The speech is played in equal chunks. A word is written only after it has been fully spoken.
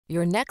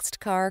Your next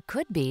car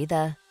could be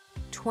the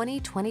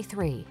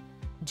 2023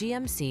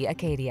 GMC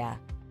Acadia.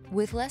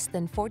 With less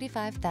than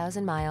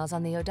 45,000 miles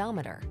on the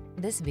odometer,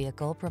 this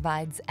vehicle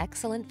provides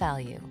excellent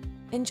value.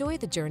 Enjoy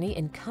the journey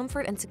in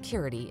comfort and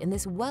security in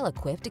this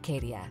well-equipped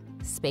Acadia.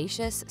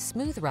 Spacious,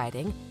 smooth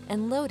riding,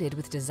 and loaded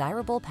with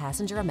desirable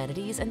passenger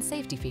amenities and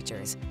safety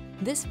features,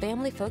 this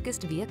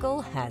family-focused vehicle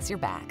has your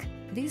back.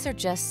 These are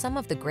just some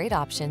of the great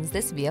options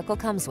this vehicle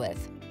comes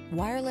with: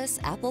 wireless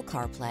Apple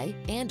Carplay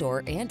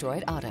and/or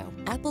Android Auto,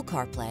 Apple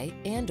Carplay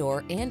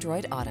and/or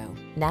Android Auto,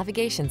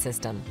 navigation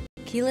system,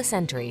 keyless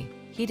entry,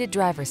 heated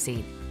driver's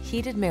seat,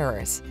 heated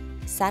mirrors,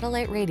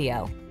 satellite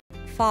radio,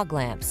 fog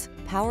lamps,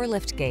 power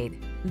liftgate,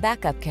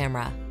 backup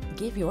camera.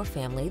 Give your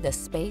family the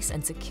space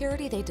and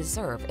security they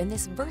deserve in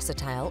this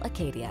versatile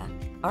Acadia.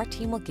 Our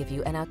team will give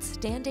you an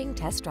outstanding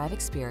test drive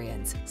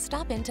experience.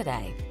 Stop in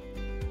today.